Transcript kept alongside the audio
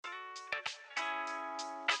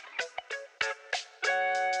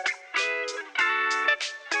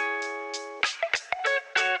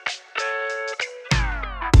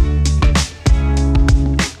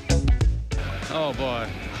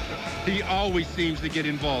He always seems to get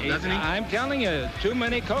involved, doesn't he? I'm telling you, too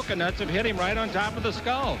many coconuts have hit him right on top of the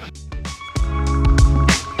skull.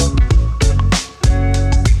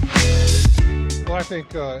 Well, I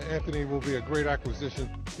think Anthony will be a great acquisition.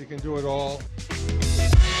 He can do it all.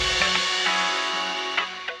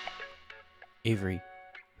 Avery,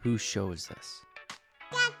 whose show is this?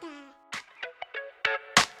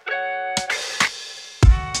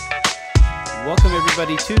 Welcome,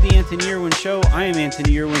 everybody, to the Anthony Irwin Show. I am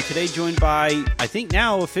Anthony Irwin, today joined by, I think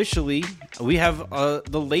now officially, we have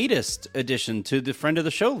the latest addition to the friend of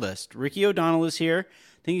the show list. Ricky O'Donnell is here.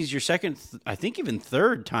 I think he's your second, I think even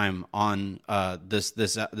third time on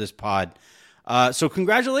this pod. So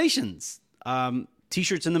congratulations.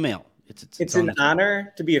 T-shirts in the mail. It's an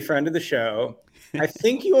honor to be a friend of the show. I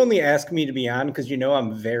think you only ask me to be on because you know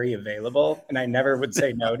I'm very available and I never would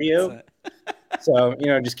say no to you. So,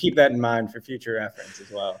 just keep that in mind for future reference as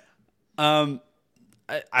well.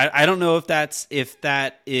 I don't know if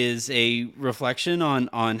that is a reflection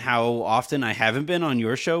on how often I haven't been on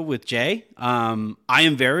your show with Jay. I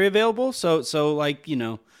am very available. So like,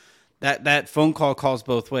 that phone call calls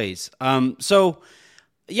both ways.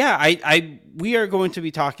 Yeah, we are going to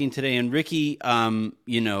be talking today, and Ricky,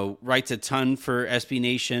 writes a ton for SB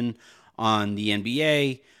Nation on the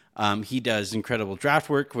NBA. He does incredible draft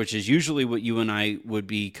work, which is usually what you and I would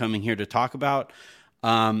be coming here to talk about.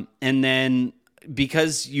 And then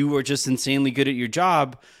because you were just insanely good at your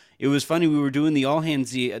job, it was funny. We were doing the all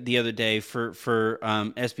hands the other day for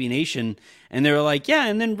SB Nation, and they were like, yeah,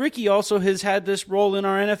 and then Ricky also has had this role in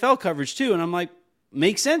our NFL coverage too. And I'm like,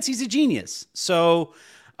 makes sense. He's a genius. So,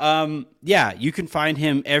 you can find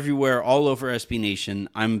him everywhere, all over SB Nation.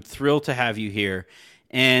 I'm thrilled to have you here.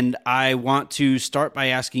 And I want to start by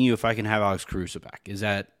asking you if I can have Alex Caruso back. Is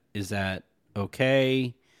that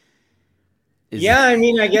okay? I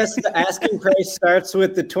guess the asking price starts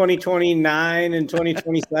with the 2029 and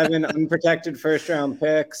 2027 unprotected first-round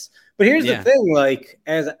picks. But here's the thing,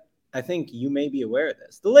 as I think you may be aware of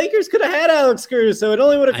this, the Lakers could have had Alex Caruso. It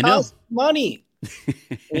only would have cost money.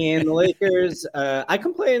 And the Lakers, I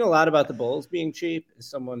complain a lot about the Bulls being cheap as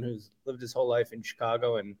someone who's lived his whole life in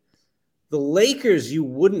Chicago, and the Lakers, you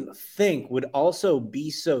wouldn't think would also be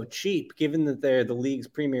so cheap, given that they're the league's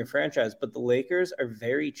premier franchise. But the Lakers are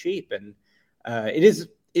very cheap, and it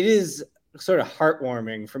is sort of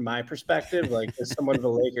heartwarming from my perspective, as someone of a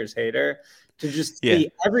Lakers hater, to just see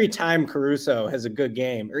every time Caruso has a good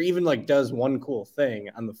game or even does one cool thing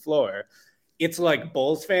on the floor, it's like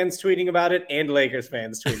Bulls fans tweeting about it and Lakers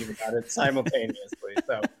fans tweeting about it simultaneously.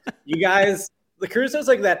 So you guys, the Caruso's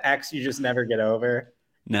like that ex you just never get over.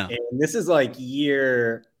 No. And this is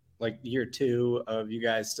year 2 of you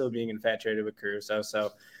guys still being infatuated with Caruso.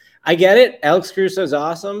 So I get it. Alex Caruso is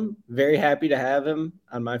awesome. Very happy to have him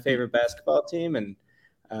on my favorite basketball team. And,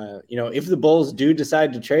 if the Bulls do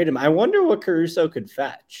decide to trade him, I wonder what Caruso could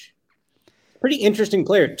fetch. Pretty interesting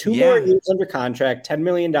player. 2 more years under contract, $10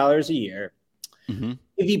 million a year. Mm-hmm.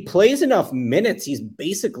 If he plays enough minutes, he's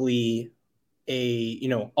basically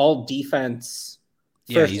a, all defense.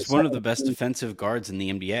 Yeah, he's one of the best defensive guards in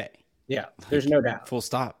the NBA. Yeah, there's no doubt. Full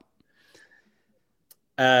stop.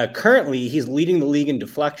 Currently, he's leading the league in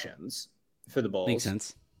deflections for the Bulls. Makes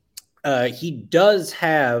sense. He does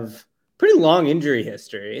have pretty long injury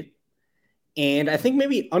history. And I think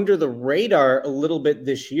maybe under the radar a little bit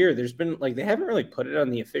this year, there's been they haven't really put it on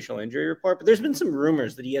the official injury report, but there's been some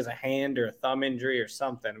rumors that he has a hand or a thumb injury or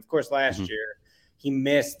something. Of course, last year he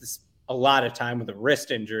missed a lot of time with a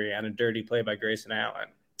wrist injury on a dirty play by Grayson Allen.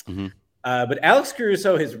 Mm-hmm. But Alex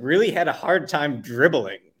Caruso has really had a hard time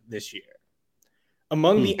dribbling this year.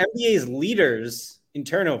 Among the NBA's leaders in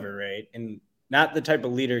turnover rate, and not the type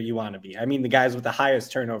of leader you want to be. I mean, the guys with the highest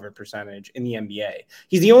turnover percentage in the NBA.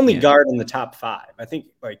 He's the only guard in the top 5. I think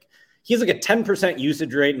he has a 10%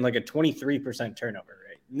 usage rate and a 23% turnover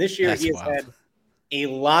rate. And this year he has had a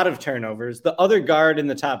lot of turnovers. The other guard in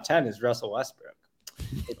the top 10 is Russell Westbrook.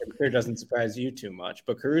 Which I'm sure doesn't surprise you too much,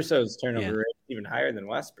 but Caruso's turnover rate is even higher than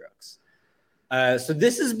Westbrook's. So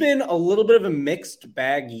this has been a little bit of a mixed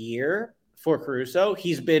bag year for Caruso.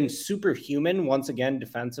 He's been superhuman once again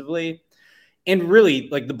defensively. And really,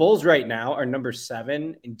 the Bulls right now are number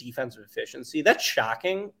 7 in defensive efficiency. That's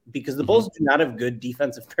shocking because the Bulls do not have good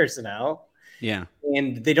defensive personnel. Yeah.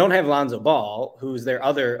 And they don't have Lonzo Ball, who's their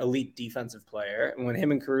other elite defensive player. And when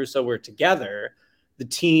him and Caruso were together, the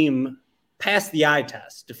team passed the eye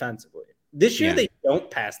test defensively. This year, they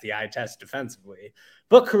don't pass the eye test defensively.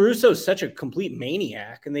 But Caruso is such a complete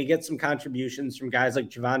maniac, and they get some contributions from guys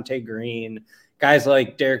like Javonte Green, guys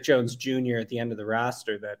like Derrick Jones Jr. at the end of the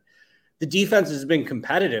roster that the defense has been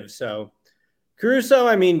competitive. So Caruso,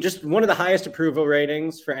 I mean, just one of the highest approval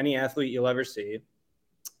ratings for any athlete you'll ever see.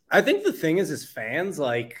 I think the thing is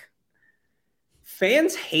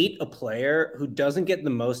fans hate a player who doesn't get the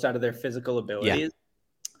most out of their physical abilities.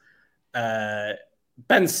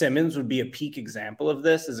 Ben Simmons would be a peak example of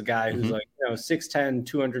this, as a guy who's 6'10",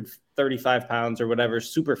 235 pounds or whatever,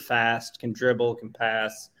 super fast, can dribble, can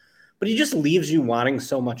pass, but he just leaves you wanting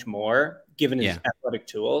so much more given his athletic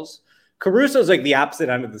tools. Caruso's like the opposite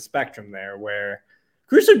end of the spectrum there, where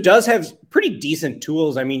Caruso does have pretty decent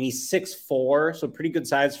tools. I mean, he's 6'4", so pretty good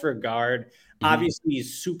size for a guard. Obviously,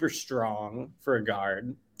 he's super strong for a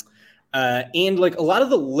guard. And like a lot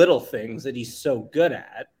of the little things that he's so good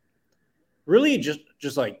at really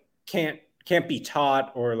just like can't be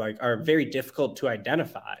taught, or like are very difficult to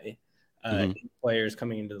identify in players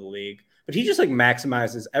coming into the league. But he just like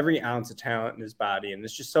maximizes every ounce of talent in his body, and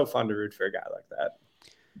it's just so fun to root for a guy like that.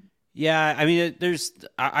 Yeah, I mean,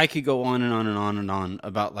 I could go on and on and on and on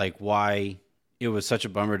about like why it was such a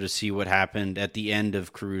bummer to see what happened at the end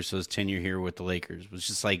of Caruso's tenure here with the Lakers. It was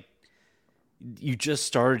just like, you just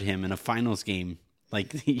started him in a finals game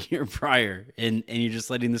like the year prior, and you're just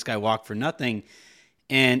letting this guy walk for nothing.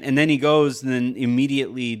 And then he goes, and then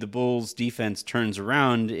immediately the Bulls defense turns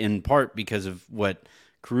around, in part because of what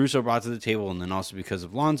Caruso brought to the table, and then also because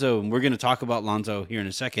of Lonzo. And we're going to talk about Lonzo here in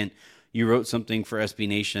a second. You wrote something for SB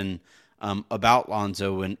Nation about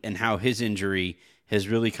Lonzo and how his injury has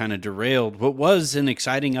really kind of derailed what was an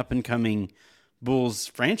exciting up-and-coming Bulls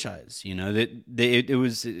franchise. You know, that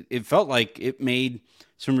it felt like it made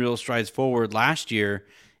some real strides forward last year,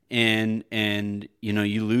 and you know,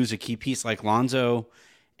 you lose a key piece like Lonzo,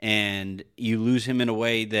 and you lose him in a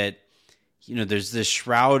way that, you know, there's this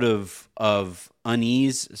shroud of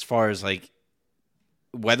unease as far as like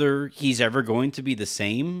whether he's ever going to be the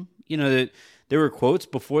same. You know, that there were quotes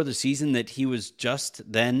before the season that he was just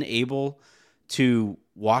then able to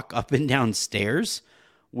walk up and down stairs,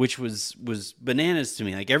 which was bananas to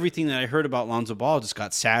me. Like, everything that I heard about Lonzo Ball just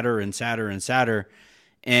got sadder and sadder and sadder.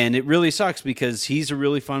 And it really sucks because he's a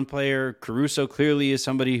really fun player. Caruso clearly is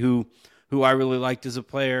somebody who I really liked as a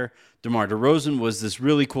player. DeMar DeRozan was this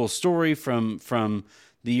really cool story from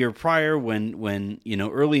the year prior when you know,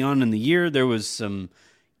 early on in the year there was some,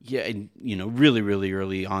 you know, really, really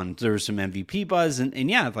early on, there was some MVP buzz, and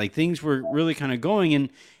yeah, like things were really kind of going.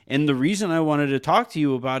 And the reason I wanted to talk to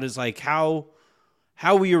you about is like how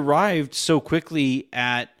we arrived so quickly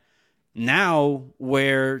at now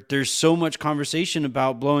where there's so much conversation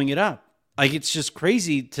about blowing it up. Like, it's just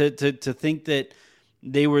crazy to think that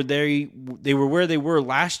they were where they were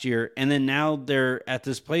last year, and then now they're at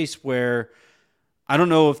this place where, I don't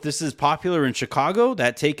know if this is popular in Chicago.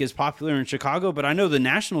 That take is popular in Chicago, but I know the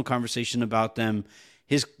national conversation about them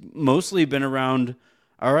has mostly been around,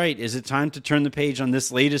 all right, is it time to turn the page on this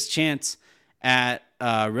latest chance at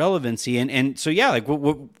relevancy? And so, yeah, like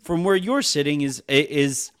from where you're sitting,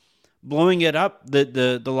 is blowing it up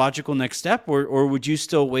the logical next step, or would you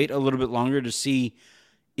still wait a little bit longer to see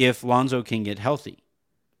if Lonzo can get healthy?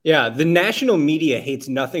 Yeah, the national media hates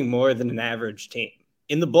nothing more than an average team.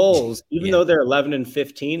 In the Bulls, even though they're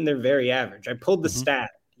 11-15, they're very average. I pulled the stat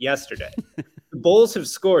yesterday. The Bulls have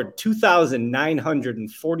scored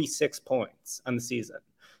 2,946 points on the season.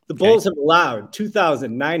 The Bulls have allowed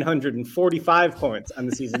 2,945 points on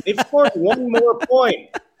the season. They've scored one more point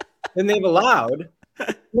than they've allowed.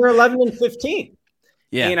 We're 11-15.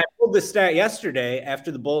 Yeah. And I pulled the stat yesterday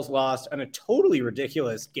after the Bulls lost on a totally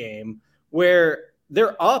ridiculous game where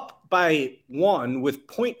they're up by 1 with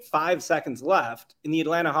 0.5 seconds left, and the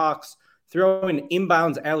Atlanta Hawks throw an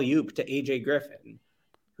inbounds alley-oop to A.J. Griffin,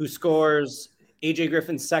 who scores A.J.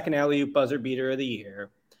 Griffin's second alley-oop buzzer beater of the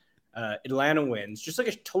year. Atlanta wins. Just like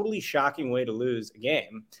a totally shocking way to lose a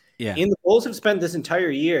game. Yeah. And the Bulls have spent this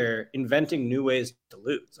entire year inventing new ways to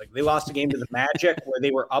lose. Like, they lost a game to the Magic where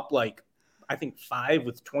they were up like, I think 5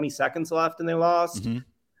 with 20 seconds left, and they lost.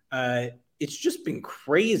 It's just been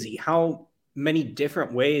crazy how many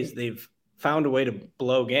different ways they've found a way to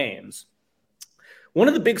blow games. One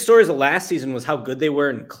of the big stories of last season was how good they were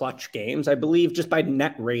in clutch games. I believe just by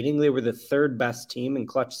net rating, they were the third best team in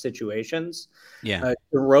clutch situations. Yeah.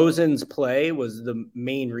 DeRozan's play was the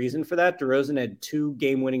main reason for that. DeRozan had 2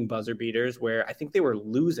 game-winning buzzer beaters where I think they were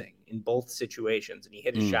losing in both situations, and he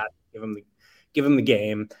hit a shot to give him the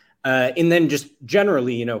game. And then just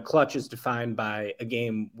generally, you know, clutch is defined by a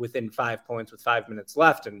game within 5 points with 5 minutes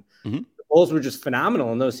left. And the Bulls were just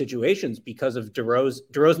phenomenal in those situations because of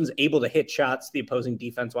DeRozan's able to hit shots the opposing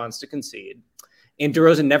defense wants to concede. And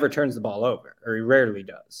DeRozan never turns the ball over, or he rarely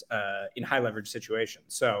does in high leverage situations.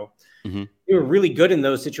 So they were really good in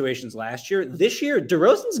those situations last year. This year,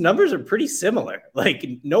 DeRozan's numbers are pretty similar. Like,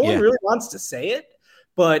 no one really wants to say it,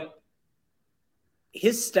 but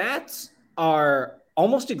his stats are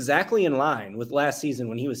almost exactly in line with last season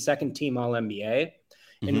when he was second team All-NBA.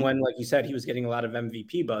 And when, like you said, he was getting a lot of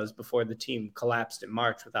MVP buzz before the team collapsed in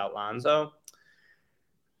March without Lonzo.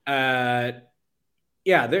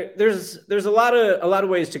 Yeah, there's a lot of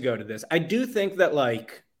ways to go to this. I do think that,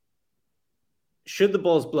 like, should the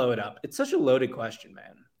Bulls blow it up? It's such a loaded question,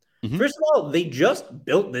 man. First of all, they just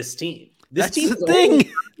built this team. This That's team the is thing.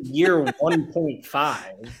 only year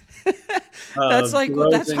 1.5. That's like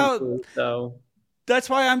that's how. So That's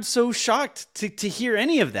why I'm so shocked to hear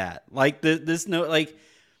any of that. Like this note, like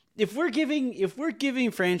if we're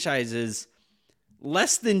giving franchises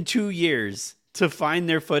less than 2 years to find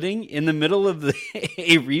their footing in the middle of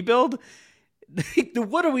a rebuild,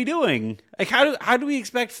 what are we doing? Like how do we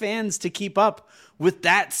expect fans to keep up with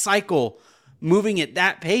that cycle moving at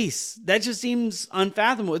that pace? That just seems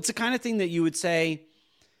unfathomable. It's the kind of thing that you would say,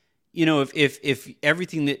 you know, if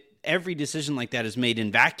every decision like that is made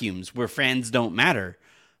in vacuums where fans don't matter.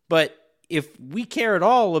 But if we care at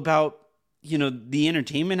all about, you know, the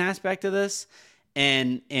entertainment aspect of this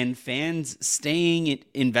and fans staying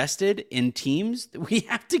invested in teams, we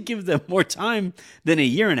have to give them more time than a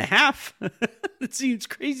year and a half. It seems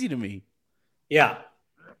crazy to me. Yeah.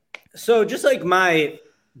 So just like my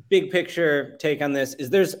big picture take on this is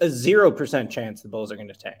there's a 0% chance the Bulls are going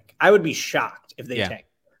to tank. I would be shocked if they tank.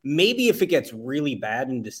 Maybe if it gets really bad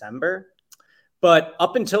in December. But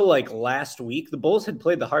up until like last week, the Bulls had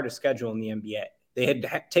played the hardest schedule in the NBA. They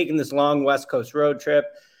had taken this long West Coast road trip.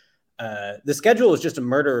 The schedule was just a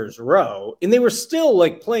murderer's row. And they were still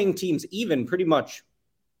like playing teams even pretty much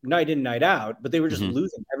night in, night out. But they were just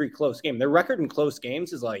losing every close game. Their record in close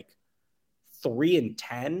games is like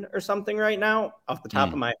 3-10 or something right now off the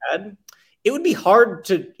top of my head. It would be hard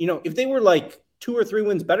to, you know, if they were like 2 or 3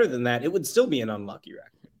 wins better than that, it would still be an unlucky record.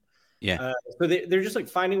 Yeah. So they're just like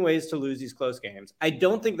finding ways to lose these close games. I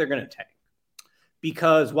don't think they're going to tank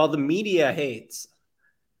because while the media hates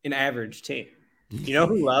an average team, you know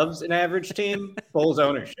who loves an average team? Bulls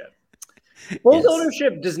ownership. Bulls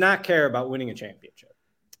ownership does not care about winning a championship.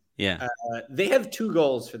 Yeah. They have 2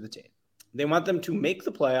 goals for the team. They want them to make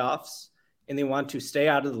the playoffs and they want to stay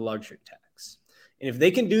out of the luxury tax. And if they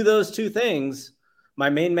can do those 2 things, my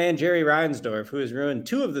main man, Jerry Reinsdorf, who has ruined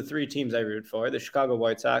 2 of the 3 teams I root for, the Chicago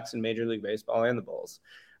White Sox in Major League Baseball and the Bulls,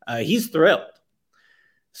 he's thrilled.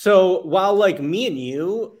 So while like me and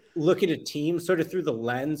you look at a team sort of through the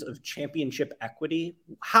lens of championship equity,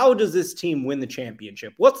 how does this team win the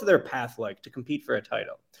championship? What's their path like to compete for a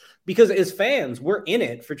title? Because as fans, we're in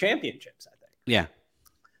it for championships, I think. Yeah.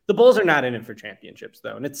 The Bulls are not in it for championships,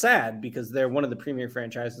 though. And it's sad because they're one of the premier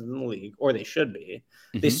franchises in the league, or they should be.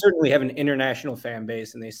 They certainly have an international fan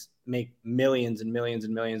base, and they make millions and millions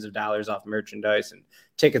and millions of dollars off merchandise and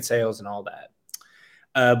ticket sales and all that.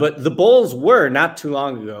 But the Bulls were, not too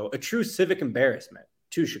long ago, a true civic embarrassment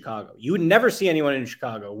to Chicago. You would never see anyone in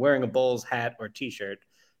Chicago wearing a Bulls hat or T-shirt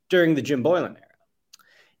during the Jim Boylen era.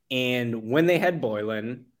 And when they had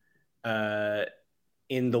Boylen,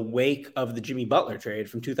 in the wake of the Jimmy Butler trade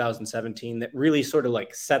from 2017 that really sort of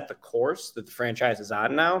like set the course that the franchise is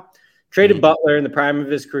on now. Traded Butler in the prime of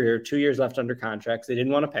his career, 2 years left under contracts. They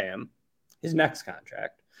didn't want to pay him his next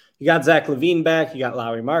contract. You got Zach LaVine back. You got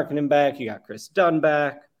Lauri Markkanen back. You got Chris Dunn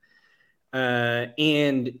back.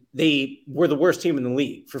 And they were the worst team in the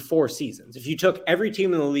league for 4 seasons. If you took every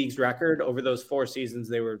team in the league's record over those 4 seasons,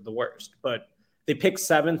 they were the worst. But they picked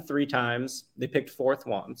 7th 3 times. They picked 4th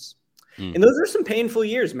once. And those are some painful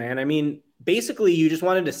years, man. I mean, basically, you just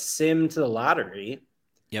wanted to sim to the lottery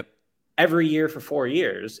every year for 4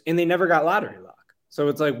 years, and they never got lottery luck. So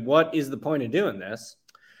it's like, what is the point of doing this?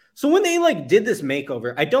 So when they like did this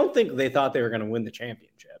makeover, I don't think they thought they were going to win the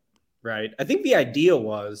championship, right? I think the idea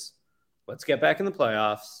was, let's get back in the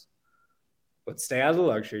playoffs. Let's stay out of the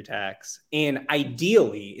luxury tax. And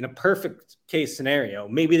ideally, in a perfect case scenario,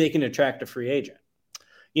 maybe they can attract a free agent.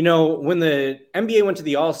 You know, when the NBA went to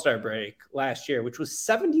the All-Star break last year, which was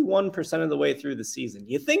 71% of the way through the season,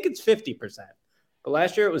 you think it's 50%, but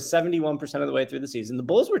last year it was 71% of the way through the season. The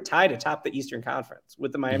Bulls were tied atop the Eastern Conference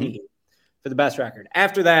with the Miami Heat for the best record.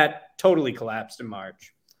 After that, totally collapsed in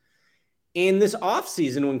March. In this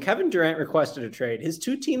offseason, when Kevin Durant requested a trade, his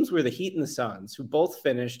 2 teams were the Heat and the Suns, who both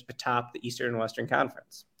finished atop the Eastern and Western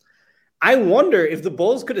Conference. I wonder if the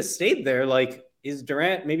Bulls could have stayed there, like, is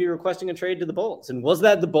Durant maybe requesting a trade to the Bulls? And was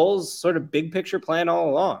that the Bulls' sort of big picture plan all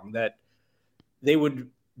along, that they would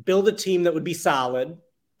build a team that would be solid,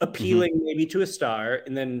 appealing maybe to a star,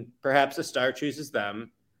 and then perhaps a star chooses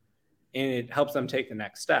them, and it helps them take the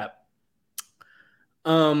next step.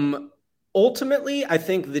 Ultimately, I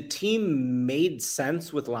think the team made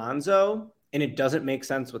sense with Lonzo, and it doesn't make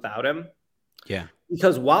sense without him. Yeah.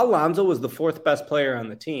 Because while Lonzo was the fourth best player on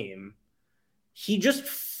the team, he just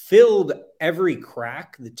filled every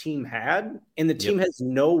crack the team had, and the team has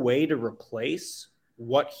no way to replace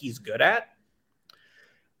what he's good at.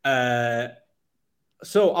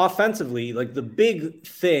 So offensively, like the big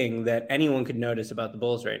thing that anyone could notice about the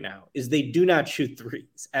Bulls right now is they do not shoot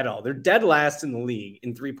threes at all. They're dead last in the league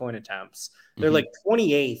in 3-point attempts. They're like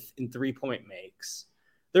 28th in 3-point makes.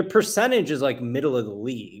 Their percentage is like middle of the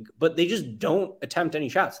league, but they just don't attempt any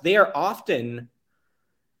shots. They're often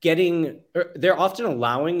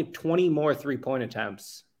allowing 20 more 3-point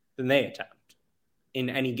attempts than they attempt in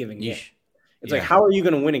any given game. It's like, how are you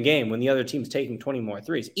going to win a game when the other team's taking 20 more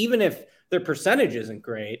threes? Even if their percentage isn't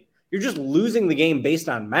great, you're just losing the game based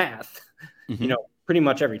on math, pretty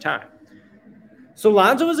much every time. So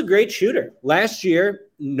Lonzo was a great shooter. Last year,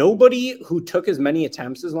 nobody who took as many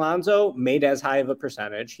attempts as Lonzo made as high of a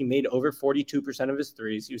percentage. He made over 42% of his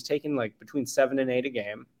threes. He was taking like between 7 and 8 a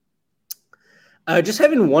game. Just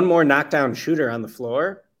having one more knockdown shooter on the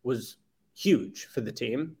floor was huge for the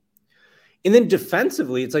team. And then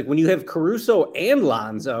defensively, it's like when you have Caruso and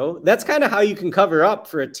Lonzo, that's kind of how you can cover up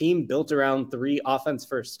for a team built around 3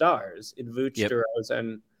 offense-first stars in Vooch,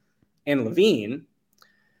 DeRozan, and LaVine.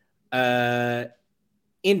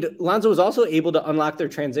 And Lonzo was also able to unlock their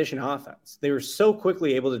transition offense. They were so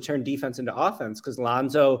quickly able to turn defense into offense because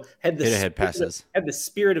Lonzo had the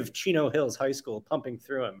spirit of Chino Hills High School pumping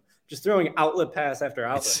through him, just throwing outlet pass after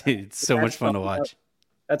outlet. It's so much fun to watch.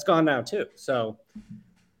 That's gone now too. So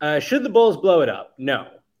should the Bulls blow it up? No.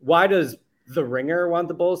 Why does the Ringer want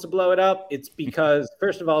the Bulls to blow it up? It's because,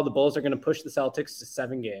 first of all, the Bulls are going to push the Celtics to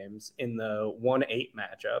 7 games in the 1-8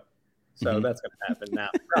 matchup. So that's going to happen now.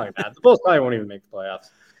 Probably not. The Bulls probably won't even make the playoffs.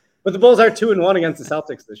 But the Bulls are 2-1 against the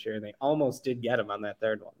Celtics this year, and they almost did get them on that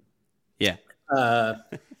third one. Yeah.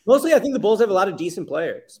 Mostly, I think the Bulls have a lot of decent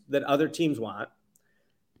players that other teams want.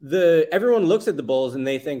 Everyone looks at the Bulls and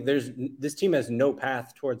they think this team has no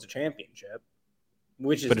path towards a championship,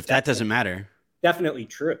 but if that doesn't matter, definitely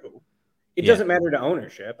true. It doesn't matter to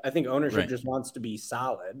ownership. I think ownership just wants to be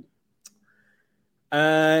solid.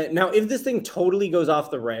 Now, if this thing totally goes off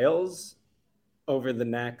the rails over the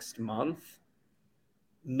next month,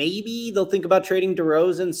 maybe they'll think about trading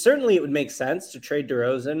DeRozan. Certainly, it would make sense to trade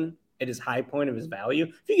DeRozan at his high point of his value.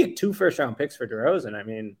 If you get 2 first-round picks for DeRozan, I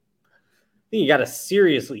mean, I think you got to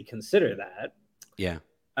seriously consider that. Yeah.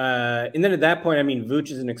 And then at that point, I mean, Vooch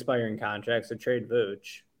is an expiring contract, so trade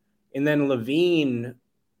Vooch. And then Levine's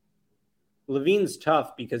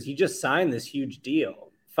tough because he just signed this huge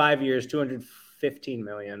deal, 5 years, $215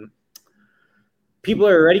 million. People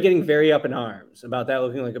are already getting very up in arms about that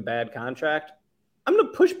looking like a bad contract. I'm going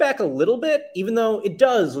to push back a little bit, even though it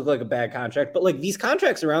does look like a bad contract. But like these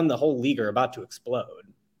contracts around the whole league are about to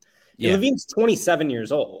explode. Yeah. Levine's 27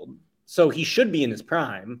 years old, so he should be in his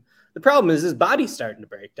prime. The problem is his body's starting to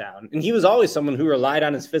break down. And he was always someone who relied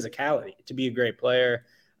on his physicality to be a great player.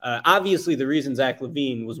 Obviously, the reason Zach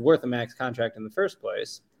LaVine was worth a max contract in the first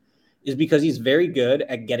place is because he's very good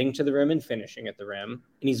at getting to the rim and finishing at the rim.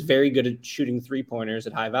 And he's very good at shooting 3-pointers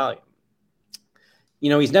at high volume. You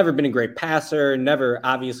know, he's never been a great passer, never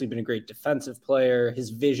obviously been a great defensive player.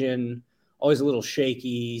 His vision, always a little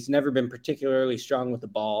shaky. He's never been particularly strong with the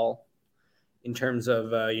ball in terms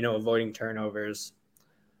of, avoiding turnovers.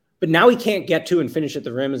 But now he can't get to and finish at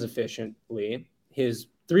the rim as efficiently. His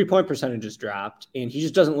 3-point percentage has dropped, and he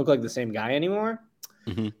just doesn't look like the same guy anymore.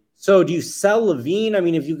 Mm-hmm. So do you sell LaVine? I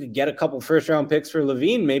mean, if you could get a couple first-round picks for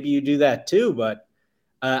LaVine, maybe you do that too. But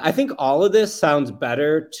I think all of this sounds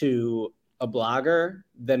better to a blogger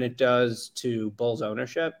than it does to Bulls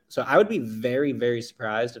ownership. So I would be very, very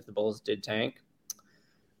surprised if the Bulls did tank.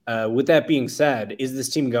 With that being said, is this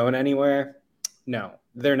team going anywhere? No,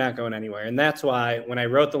 they're not going anywhere. And that's why when I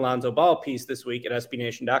wrote the Lonzo Ball piece this week at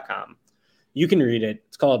SBNation.com, you can read it.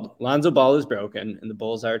 It's called Lonzo Ball is Broken and the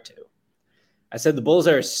Bulls Are Too. I said the Bulls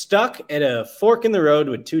are stuck at a fork in the road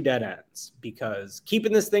with 2 dead ends because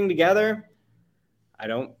keeping this thing together, I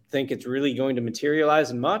don't think it's really going to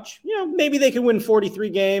materialize in much. You know, maybe they can win 43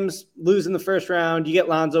 games, lose in the first round. You get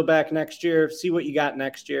Lonzo back next year, see what you got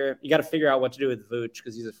next year. You got to figure out what to do with Vooch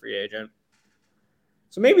because he's a free agent.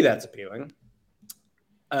 So maybe that's appealing.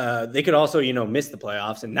 They could also, miss the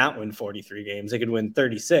playoffs and not win 43 games. They could win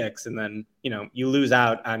 36, and then, you lose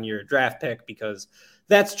out on your draft pick because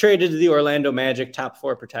that's traded to the Orlando Magic, top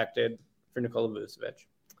 4 protected for Nikola Vucevic.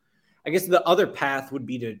 I guess the other path would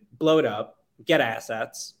be to blow it up, get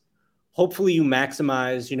assets. Hopefully you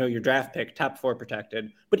maximize, your draft pick, top 4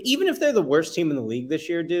 protected. But even if they're the worst team in the league this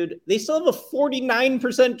year, dude, they still have a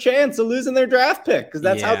 49% chance of losing their draft pick because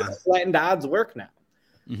that's how the flattened odds work now.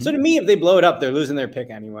 Mm-hmm. So to me, if they blow it up, they're losing their pick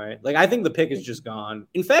anyway. Like, I think the pick is just gone.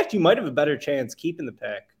 In fact, you might have a better chance keeping the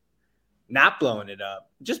pick, not blowing it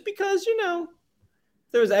up, just because, if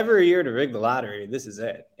there was ever a year to rig the lottery, this is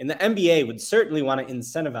it. And the NBA would certainly want to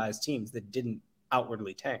incentivize teams that didn't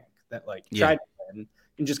outwardly tank, that tried to win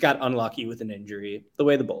and just got unlucky with an injury, the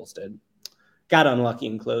way the Bulls did. Got unlucky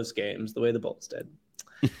in close games, the way the Bulls did.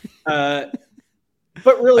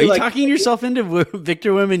 But really, are you talking yourself into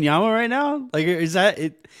Victor Wembanyama right now? Like, is that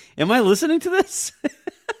it? Am I listening to this?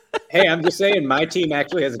 Hey, I'm just saying my team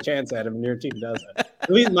actually has a chance at him and your team doesn't. At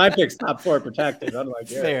least my pick's top 4 protected, unlike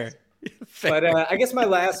yours. Fair. But I guess my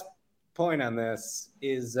last point on this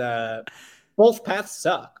is both paths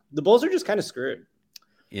suck. The Bulls are just kind of screwed.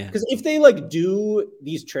 Yeah. Because if they do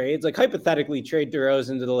these trades, hypothetically trade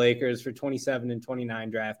DeRozan to the Lakers for 27 and 29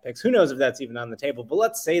 draft picks, who knows if that's even on the table, but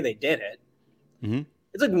let's say they did it. Mm-hmm.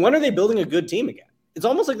 It's when are they building a good team again? It's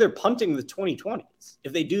almost like they're punting the 2020s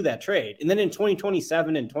if they do that trade. And then in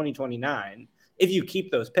 2027 and 2029, if you keep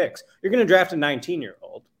those picks, you're going to draft a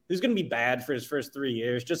 19-year-old who's going to be bad for his first 3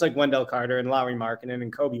 years, just like Wendell Carter and Lauri Markkanen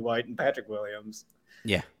and Kobe White and Patrick Williams.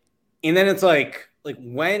 Yeah. And then it's like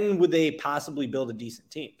when would they possibly build a decent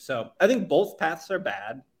team? So I think both paths are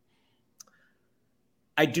bad.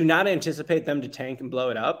 I do not anticipate them to tank and blow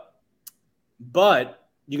it up, but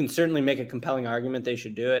you can certainly make a compelling argument they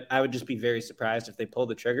should do it. I would just be very surprised if they pull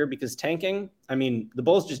the trigger because tanking, the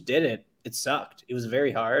Bulls just did it. It sucked. It was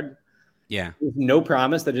very hard. Yeah. With no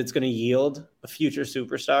promise that it's going to yield a future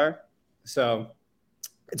superstar. So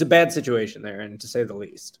it's a bad situation there, and to say the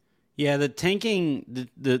least. Yeah, the tanking,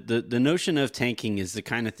 the notion of tanking is the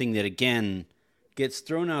kind of thing that, again, gets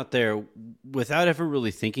thrown out there without ever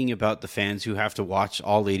really thinking about the fans who have to watch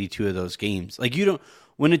all 82 of those games.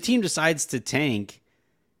 When a team decides to tank,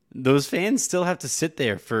 those fans still have to sit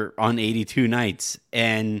there on 82 nights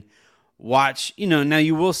and watch. Now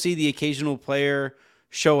you will see the occasional player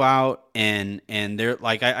show out, and there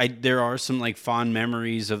there are some fond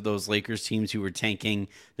memories of those Lakers teams who were tanking.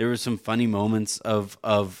 There were some funny moments of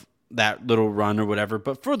that little run or whatever,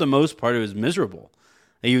 but for the most part, it was miserable.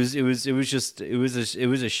 It was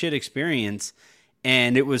a shit experience,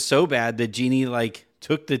 and it was so bad that Jeannie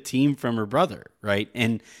took the team from her brother, right?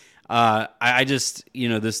 And I just,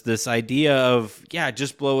 this idea of,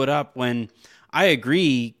 just blow it up, when I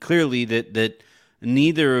agree clearly that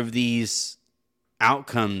neither of these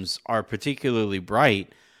outcomes are particularly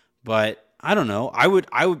bright, but I don't know.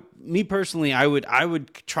 Me personally, I would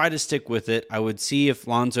try to stick with it. I would see if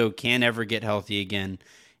Lonzo can ever get healthy again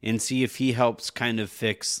and see if he helps kind of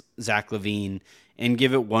fix Zach LaVine and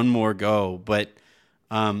give it one more go. But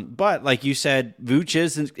like you said, Vooch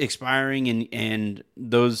is expiring, and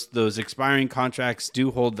those expiring contracts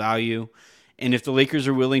do hold value. And if the Lakers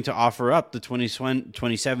are willing to offer up the 27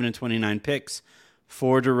 and 29 picks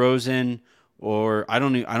for DeRozan, or I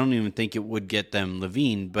don't even think it would get them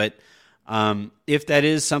LaVine, but if that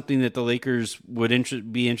is something that the Lakers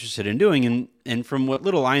would be interested in doing, and from what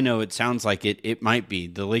little I know, it sounds like it might be.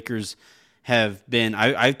 The Lakers have been,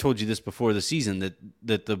 I've told you this before the season,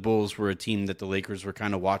 that the Bulls were a team that the Lakers were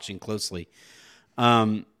kind of watching closely.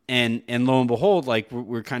 And lo and behold,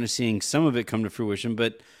 we're kind of seeing some of it come to fruition,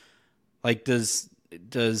 but does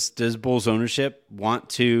Bulls ownership want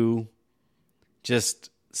to just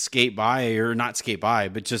skate by, or not skate by,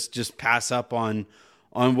 but just pass up on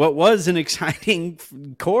what was an exciting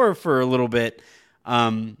core for a little bit,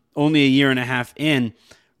 only a year and a half in?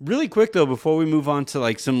 Really quick, though, before we move on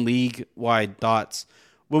to some league-wide thoughts,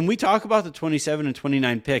 when we talk about the 27 and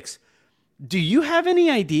 29 picks, do you have any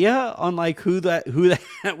idea on who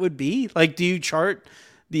that would be? Do you chart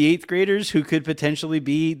the 8th graders who could potentially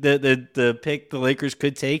be the pick the Lakers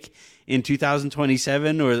could take in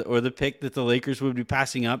 2027, or the pick that the Lakers would be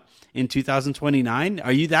passing up in 2029?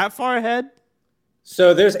 Are you that far ahead?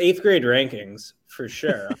 So there's 8th grade rankings for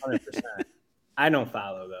sure, 100%. I don't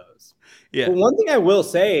follow those. Yeah. But one thing I will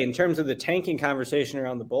say in terms of the tanking conversation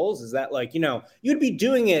around the Bulls is that, you'd be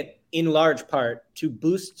doing it in large part to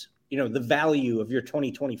boost, the value of your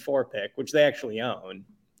 2024 pick, which they actually own.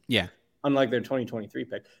 Yeah. Unlike their 2023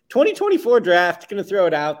 pick. 2024 draft, going to throw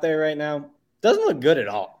it out there right now, doesn't look good at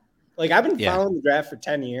all. I've been following the draft for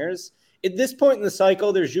 10 years. At this point in the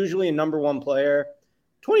cycle, there's usually a number one player.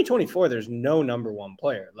 2024, there's no number one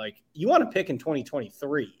player. You want to pick in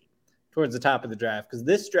 2023 towards the top of the draft, because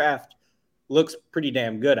this draft looks pretty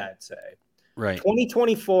damn good, I'd say. Right.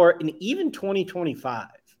 2024 and even 2025,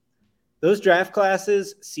 those draft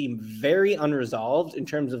classes seem very unresolved in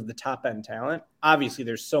terms of the top end talent. Obviously,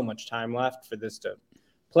 there's so much time left for this to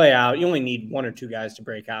play out. You only need one or two guys to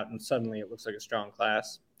break out, and suddenly it looks like a strong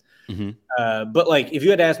class. But like, if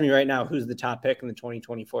you had asked me right now, who's the top pick in the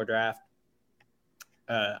 2024 draft?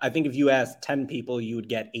 I think if you asked 10 people, you would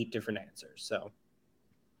get 8 different answers. So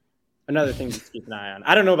another thing to keep an eye on.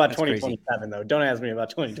 I don't know about 2027 though. Don't ask me about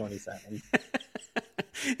 2027.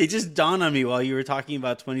 It just dawned on me while you were talking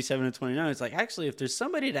about 27 and 29. It's like, actually, if there's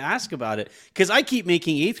somebody to ask about it, because I keep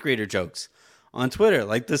making 8th grader jokes on Twitter,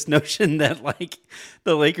 like this notion that like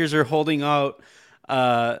the Lakers are holding out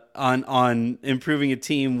on improving a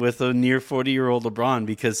team with a near 40-year-old LeBron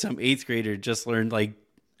because some 8th grader just learned like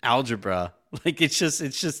algebra. Like it's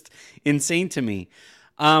just insane to me.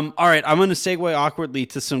 All right, I'm going to segue awkwardly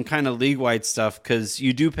to some kind of league-wide stuff because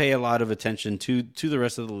you do pay a lot of attention to the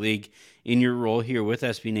rest of the league in your role here with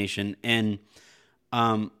SB Nation, and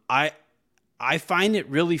I find it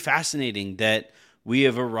really fascinating that we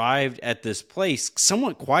have arrived at this place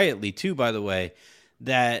somewhat quietly too. By the way,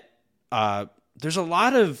 that there's a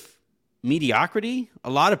lot of mediocrity, a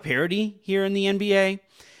lot of parity here in the NBA.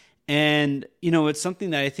 And, it's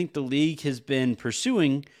something that I think the league has been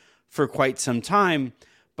pursuing for quite some time,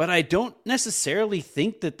 but I don't necessarily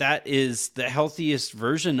think that that is the healthiest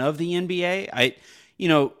version of the NBA.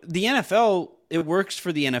 The NFL, it works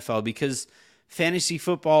for the NFL because fantasy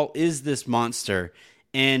football is this monster,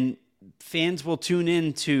 and fans will tune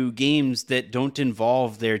in to games that don't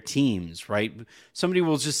involve their teams, right? Somebody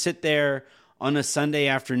will just sit there on a Sunday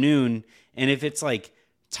afternoon, and if it's like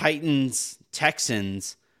Titans,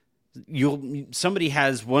 Texans, somebody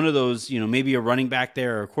has one of those, maybe a running back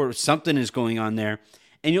there or a quarter, something is going on there,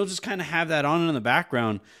 and you'll just kind of have that on in the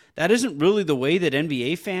background. That isn't really the way that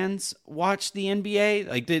NBA fans watch the NBA.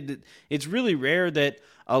 Like it's really rare that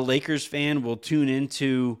a Lakers fan will tune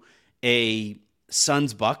into a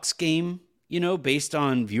Suns Bucks game, based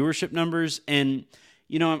on viewership numbers. And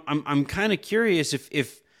I'm kind of curious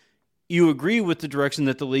if you agree with the direction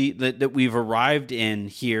that the league that we've arrived in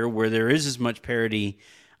here, where there is as much parity.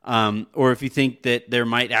 Or if you think that there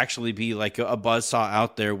might actually be like a buzzsaw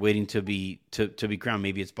out there waiting to be crowned.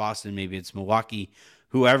 Maybe it's Boston, maybe it's Milwaukee,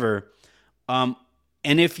 whoever. And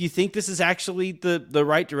if you think this is actually the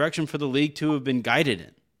right direction for the league to have been guided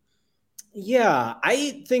in. Yeah,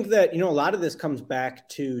 I think that, a lot of this comes back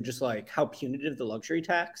to just like how punitive the luxury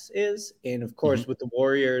tax is. And of course, with the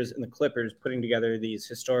Warriors and the Clippers putting together these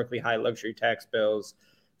historically high luxury tax bills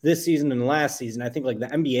this season and last season, I think like the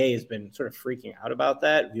NBA has been sort of freaking out about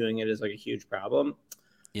that, viewing it as like a huge problem.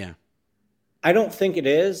 Yeah. I don't think it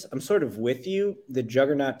is. I'm sort of with you. The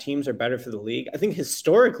juggernaut teams are better for the league. I think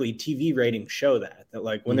historically TV ratings show that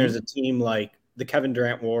like when there's a team like the Kevin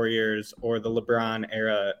Durant Warriors or the LeBron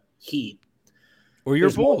era Heat. Or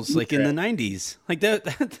your Bulls, like in the 90s. Like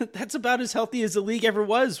that's about as healthy as the league ever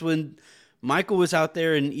was when Michael was out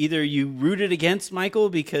there, and either you rooted against Michael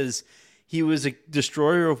because he was a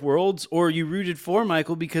destroyer of worlds, or you rooted for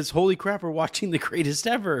Michael because, holy crap, we're watching the greatest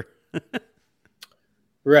ever.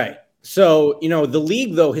 Right. So, the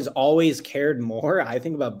league, though, has always cared more, I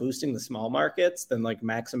think, about boosting the small markets than like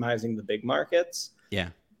maximizing the big markets. Yeah.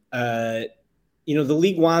 The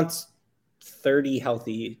league wants 30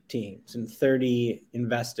 healthy teams and 30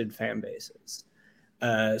 invested fan bases.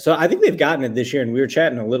 So I think they've gotten it this year, and we were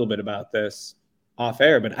chatting a little bit about this off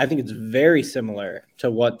air, but I think it's very similar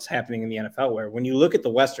to what's happening in the NFL, where when you look at the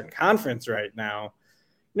Western Conference right now,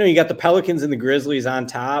 you got the Pelicans and the Grizzlies on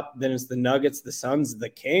top, then it's the Nuggets, the Suns, the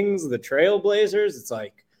Kings, the Trailblazers. It's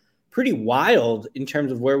like pretty wild in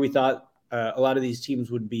terms of where we thought a lot of these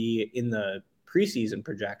teams would be in the preseason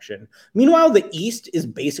projection. Meanwhile, the East is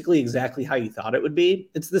basically exactly how you thought it would be.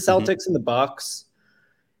 It's the Celtics and the Bucks.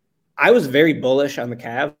 I was very bullish on the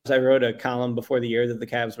Cavs. I wrote a column before the year that the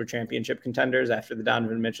Cavs were championship contenders after the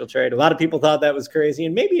Donovan Mitchell trade. A lot of people thought that was crazy,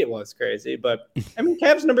 and maybe it was crazy, but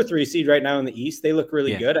Cavs number 3 seed right now in the East. They look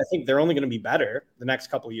really good. I think they're only going to be better the next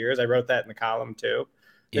couple of years. I wrote that in the column too.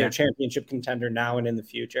 They're a championship contender now and in the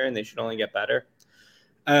future, and they should only get better.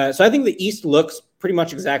 So I think the East looks pretty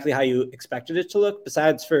much exactly how you expected it to look,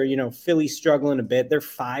 besides for, Philly struggling a bit. They're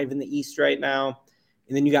 5 in the East right now.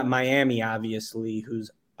 And then you got Miami, obviously, who's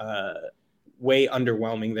way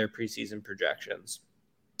underwhelming their preseason projections.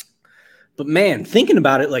 But man, thinking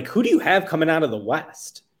about it, like, who do you have coming out of the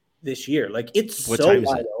West this year? Like, it's so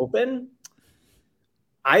wide open.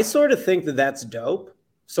 I sort of think that that's dope,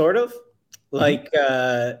 sort of. Like,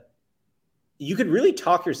 you could really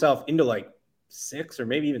talk yourself into like 6 or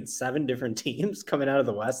maybe even 7 different teams coming out of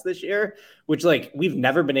the West this year, which like we've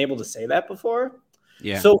never been able to say that before.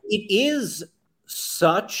 Yeah. So it is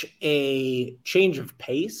such a change of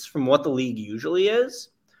pace from what the league usually is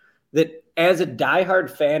that as a diehard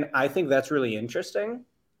fan, I think that's really interesting.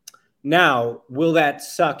 Now, will that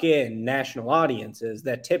suck in national audiences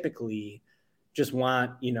that typically just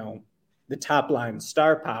want, the top line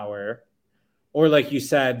star power, or like you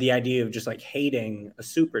said, the idea of just like hating a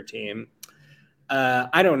super team?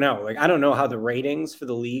 I don't know. I don't know how the ratings for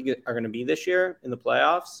the league are going to be this year in the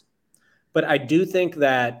playoffs, but I do think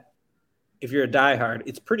that if you're a diehard,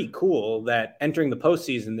 it's pretty cool that entering the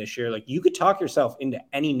postseason this year, like you could talk yourself into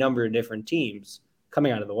any number of different teams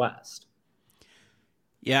coming out of the West.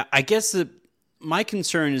 Yeah, I guess my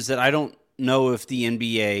concern is that I don't know if the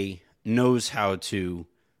NBA knows how to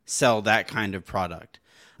sell that kind of product.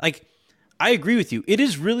 Like, I agree with you. It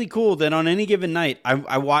is really cool that on any given night,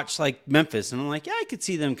 I watch like Memphis, and I'm like, yeah, I could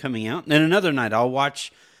see them coming out. And then another night, I'll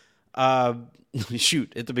watch. At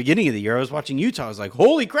the beginning of the year, I was watching Utah. I was like,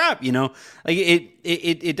 holy crap, like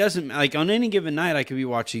it doesn't, like on any given night, I could be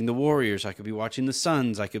watching the Warriors, I could be watching the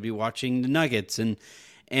Suns, I could be watching the Nuggets. And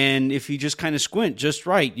if you just kind of squint just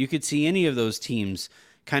right, you could see any of those teams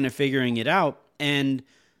kind of figuring it out. And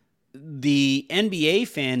the NBA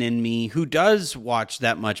fan in me who does watch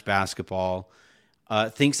that much basketball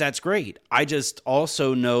thinks that's great. I just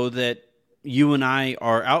also know that you and I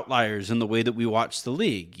are outliers in the way that we watch the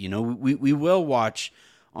league. We will watch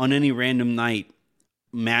on any random night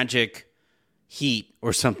Magic Heat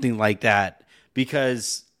or something like that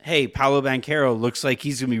because, hey, Paolo Banchero looks like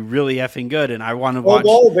he's going to be really effing good, and I want to watch.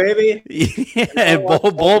 Bowl, baby. Yeah,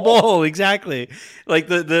 bowl, exactly. Like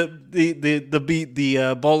the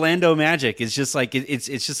Bolando Magic is just like it's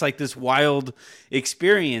just like this wild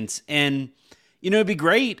experience. And it'd be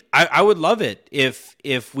great. I would love it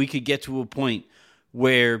if we could get to a point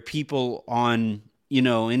where people on,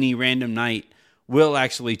 any random night will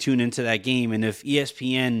actually tune into that game. And if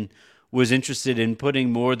ESPN was interested in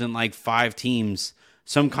putting more than like 5 teams,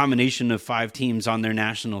 some combination of 5 teams on their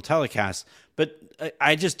national telecast. But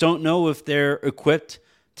I just don't know if they're equipped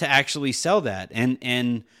to actually sell that.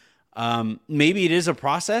 And maybe it is a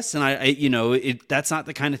process, and that's not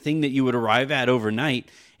the kind of thing that you would arrive at overnight.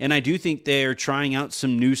 And I do think they're trying out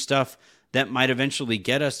some new stuff that might eventually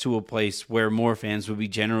get us to a place where more fans would be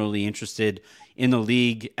generally interested in the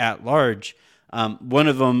league at large. One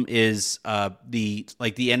of them is the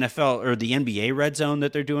NFL or the NBA Red Zone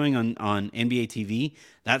that they're doing on NBA TV.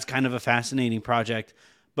 That's kind of a fascinating project.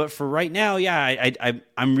 But for right now, yeah,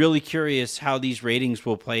 I'm really curious how these ratings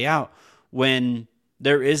will play out when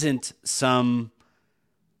there isn't some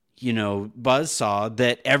buzzsaw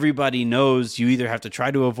that everybody knows you either have to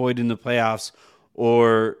try to avoid in the playoffs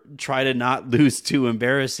or try to not lose too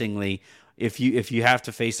embarrassingly if you have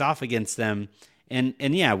to face off against them. And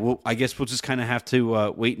yeah, I guess we'll just kind of have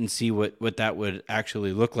to wait and see what that would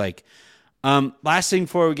actually look like. Last thing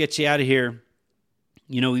before we get you out of here,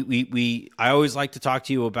 I always like to talk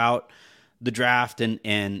to you about the draft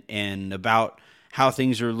and about how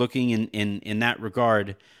things are looking in that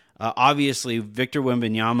regard. Obviously, Victor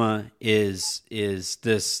Wembanyama is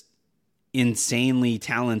this insanely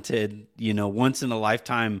talented, once in a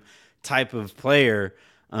lifetime type of player.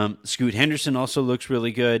 Scoot Henderson also looks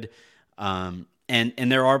really good.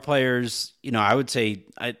 And there are players, I would say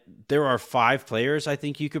there are 5 players I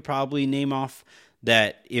think you could probably name off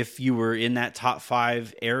that if you were in that top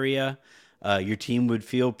 5 area, your team would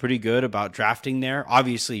feel pretty good about drafting there.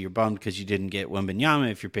 Obviously, you're bummed because you didn't get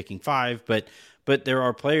Wembanyama if you're picking 5, but there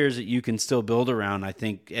are players that you can still build around, I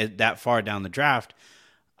think, that far down the draft.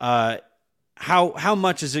 How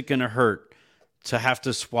much is it going to hurt to have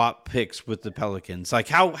to swap picks with the Pelicans? Like,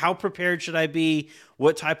 how prepared should I be?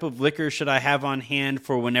 What type of liquor should I have on hand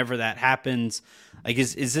for whenever that happens? Like,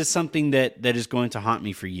 is this something that is going to haunt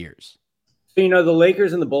me for years? So, the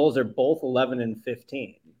Lakers and the Bulls are both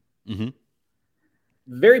 11-15. Mm-hmm.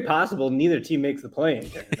 Very possible neither team makes the play-in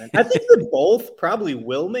tournament. I think they both probably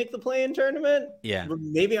will make the play-in tournament. Yeah.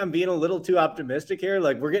 Maybe I'm being a little too optimistic here.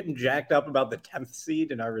 Like, we're getting jacked up about the 10th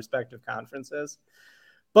seed in our respective conferences.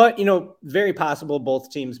 But, very possible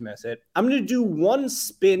both teams miss it. I'm going to do one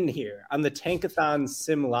spin here on the Tankathon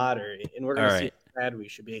Sim Lottery, and we're going to see how bad we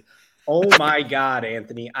should be. Oh, my God,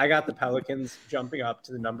 Anthony. I got the Pelicans jumping up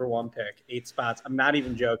to the number 1 pick, 8 spots. I'm not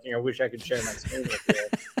even joking. I wish I could share my screen with you.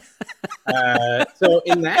 So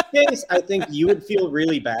in that case, I think you would feel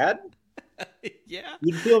really bad. Yeah.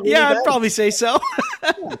 You'd feel really bad. I'd probably say so.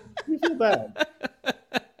 Yeah, you feel bad.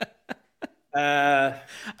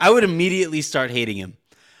 I would immediately start hating him.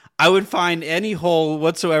 I would find any hole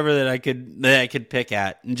whatsoever that I could pick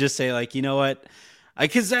at and just say, like, you know what?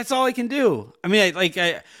 Because that's all I can do. I mean,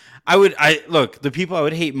 I look, the people I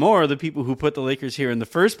would hate more are the people who put the Lakers here in the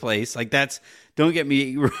first place. Like don't get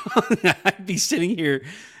me wrong. I'd be sitting here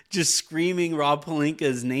just screaming Rob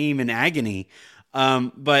Pelinka's name in agony.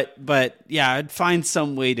 But yeah, I'd find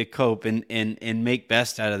some way to cope and make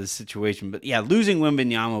best out of the situation. But yeah, losing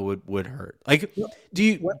Wembanyama would hurt. Like,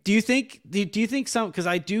 do you think some, because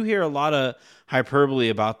I do hear a lot of hyperbole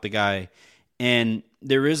about the guy, and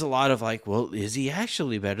there is a lot of like, well, is he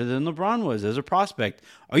actually better than LeBron was as a prospect?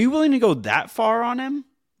 Are you willing to go that far on him?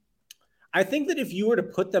 I think that if you were to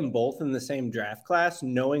put them both in the same draft class,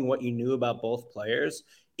 knowing what you knew about both players,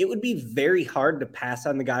 it would be very hard to pass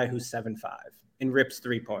on the guy who's 7'5" and rips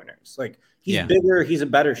 3-pointers. Like, he's bigger, he's a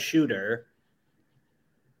better shooter.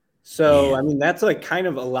 So, I mean, that's like kind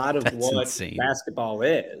of a lot of what insane. Basketball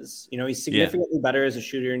is. You know, he's significantly better as a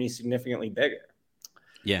shooter and he's significantly bigger.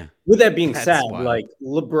 Yeah. With that being said, wild. Like,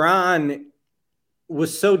 LeBron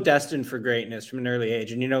was so destined for greatness from an early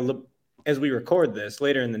age. And, you know, as we record this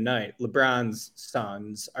later in the night, LeBron's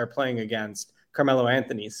sons are playing against Carmelo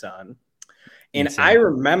Anthony's son. And insane. I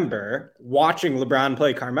remember watching LeBron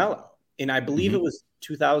play Carmelo. And I believe it was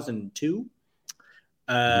 2002.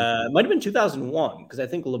 It might have been 2001, because I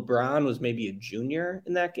think LeBron was maybe a junior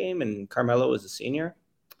in that game and Carmelo was a senior.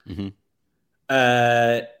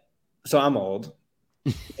 So I'm old.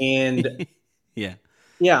 And yeah,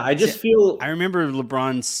 I just feel... I remember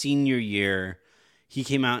LeBron's senior year, he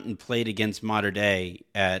came out and played against Mater Dei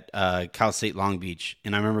at Cal State Long Beach.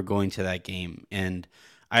 And I remember going to that game. And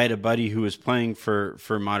I had a buddy who was playing for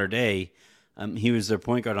Mater Dei. He was their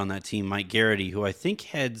point guard on that team, Mike Garrity, who I think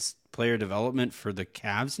heads player development for the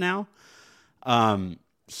Cavs now.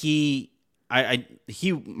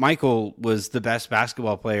 Michael was the best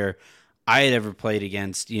basketball player I had ever played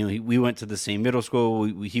against. You know, we went to the same middle school.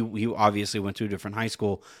 He obviously went to a different high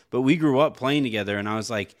school, but we grew up playing together. And I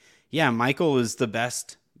was like, yeah, Michael is the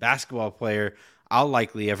best basketball player I'll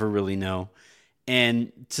likely ever really know.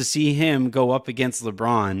 And to see him go up against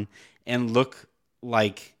LeBron and look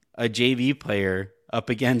like a JV player up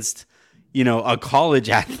against, you know, a college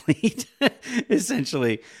athlete,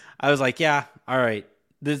 essentially, I was like, yeah, all right.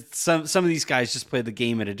 Some of these guys just play the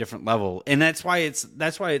game at a different level, and that's why it's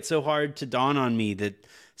so hard to dawn on me that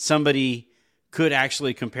somebody could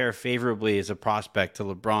actually compare favorably as a prospect to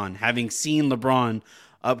LeBron, having seen LeBron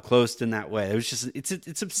up close in that way. It was just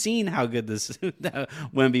it's obscene how good this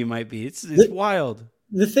Wemby might be. It's wild.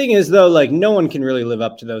 The thing is, though, like, no one can really live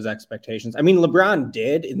up to those expectations. I mean, LeBron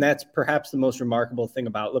did, and that's perhaps the most remarkable thing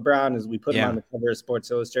about LeBron is we put him on the cover of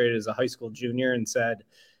Sports Illustrated as a high school junior and said,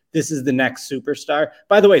 this is the next superstar.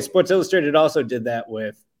 By the way, Sports Illustrated also did that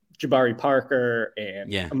with Jabari Parker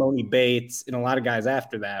and Amoni Bates and a lot of guys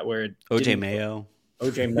after that, where OJ Mayo,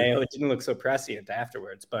 it didn't look so prescient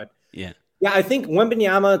afterwards. But yeah, I think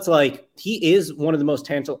Wembanyama, it's like he is one of the most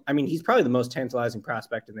he's probably the most tantalizing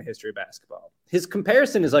prospect in the history of basketball. His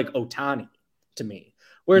comparison is like Ohtani to me,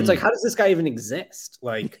 where it's like, how does this guy even exist?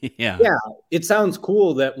 Like, yeah, it sounds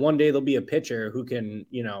cool that one day there'll be a pitcher who can,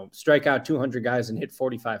 you know, strike out 200 guys and hit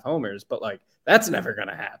 45 homers, but like, that's never going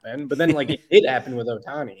to happen. But then like it did happen with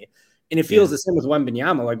Ohtani. And it feels the same with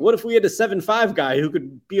Wembanyama. Like, what if we had a 7'5" guy who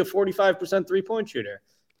could be a 45% 3-point shooter?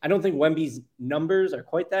 I don't think Wemby's numbers are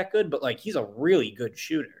quite that good, but like, he's a really good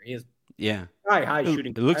shooter. He has high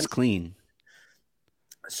shooting. It looks clean.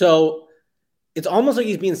 So it's almost like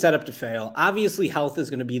he's being set up to fail. Obviously, health is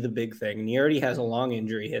going to be the big thing. And he already has a long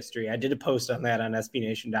injury history. I did a post on that on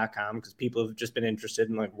SBNation.com because people have just been interested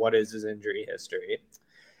in like, what is his injury history?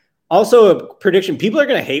 Also, a prediction. People are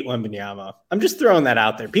going to hate Wembanyama. I'm just throwing that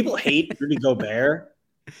out there. People hate Rudy Gobert.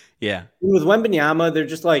 Yeah. With Wembanyama, they're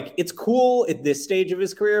just like, it's cool at this stage of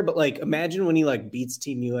his career, but like, imagine when he like beats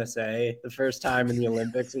Team USA the first time in the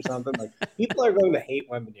Olympics or something. Like, people are going to hate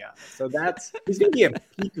Wembanyama. So he's going to be a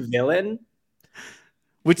peak villain.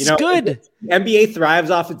 Which is good. NBA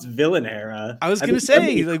thrives off its villain era. I was going to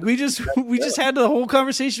say, like, we just had the whole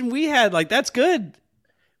conversation we had. Like, that's good.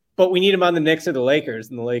 But we need him on the Knicks or the Lakers,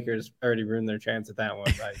 and the Lakers already ruined their chance at that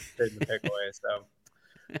one by trading the pick away. So,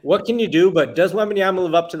 what can you do? But does Wembanyama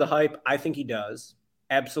live up to the hype? I think he does.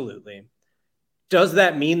 Absolutely. Does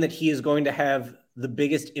that mean that he is going to have the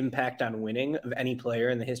biggest impact on winning of any player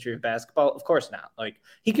in the history of basketball? Of course not. Like,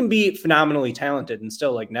 he can be phenomenally talented and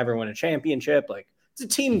still like never win a championship. Like, it's a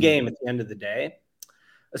team game at the end of the day,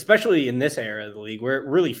 especially in this era of the league where it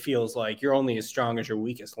really feels like you're only as strong as your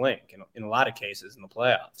weakest link in a lot of cases in the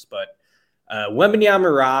playoffs. But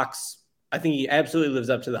Wembanyama rocks. I think he absolutely lives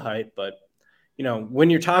up to the hype. But, you know, when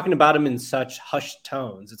you're talking about him in such hushed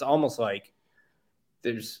tones, it's almost like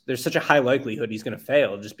there's such a high likelihood he's going to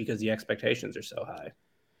fail just because the expectations are so high.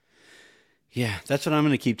 Yeah, that's what I'm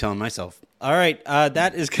going to keep telling myself. All right,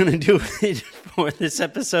 that is going to do it for this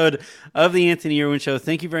episode of the Anthony Irwin Show.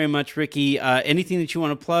 Thank you very much, Ricky. Anything that you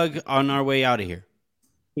want to plug on our way out of here?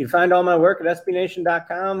 You can find all my work at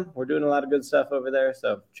sbnation.com. We're doing a lot of good stuff over there,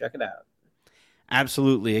 so check it out.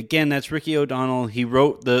 Absolutely. Again, that's Ricky O'Donnell. He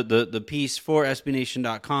wrote the piece for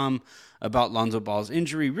sbnation.com about Lonzo Ball's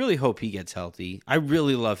injury. Really hope he gets healthy. I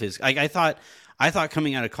really love his. I thought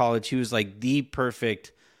coming out of college he was like the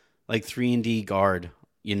perfect 3-and-D guard,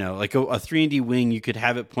 like a 3-and-D wing. You could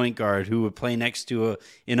have at point guard who would play next to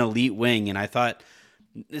an elite wing. And I thought,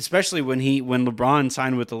 especially when LeBron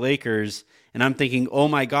signed with the Lakers, and I'm thinking, oh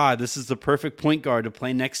my God, this is the perfect point guard to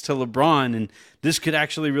play next to LeBron, and this could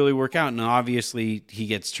actually really work out. And obviously he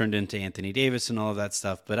gets turned into Anthony Davis and all of that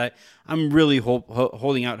stuff. But I'm really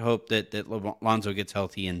holding out hope that Lonzo gets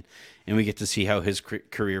healthy and we get to see how his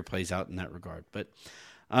career plays out in that regard. But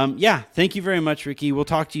yeah, thank you very much, Ricky. We'll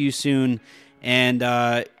talk to you soon. And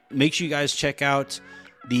make sure you guys check out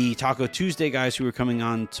the Taco Tuesday guys who are coming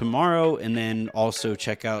on tomorrow. And then also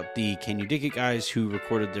check out the Can You Dig It guys who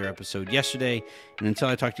recorded their episode yesterday. And until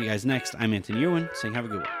I talk to you guys next, I'm Anthony Irwin saying have a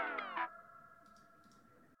good one.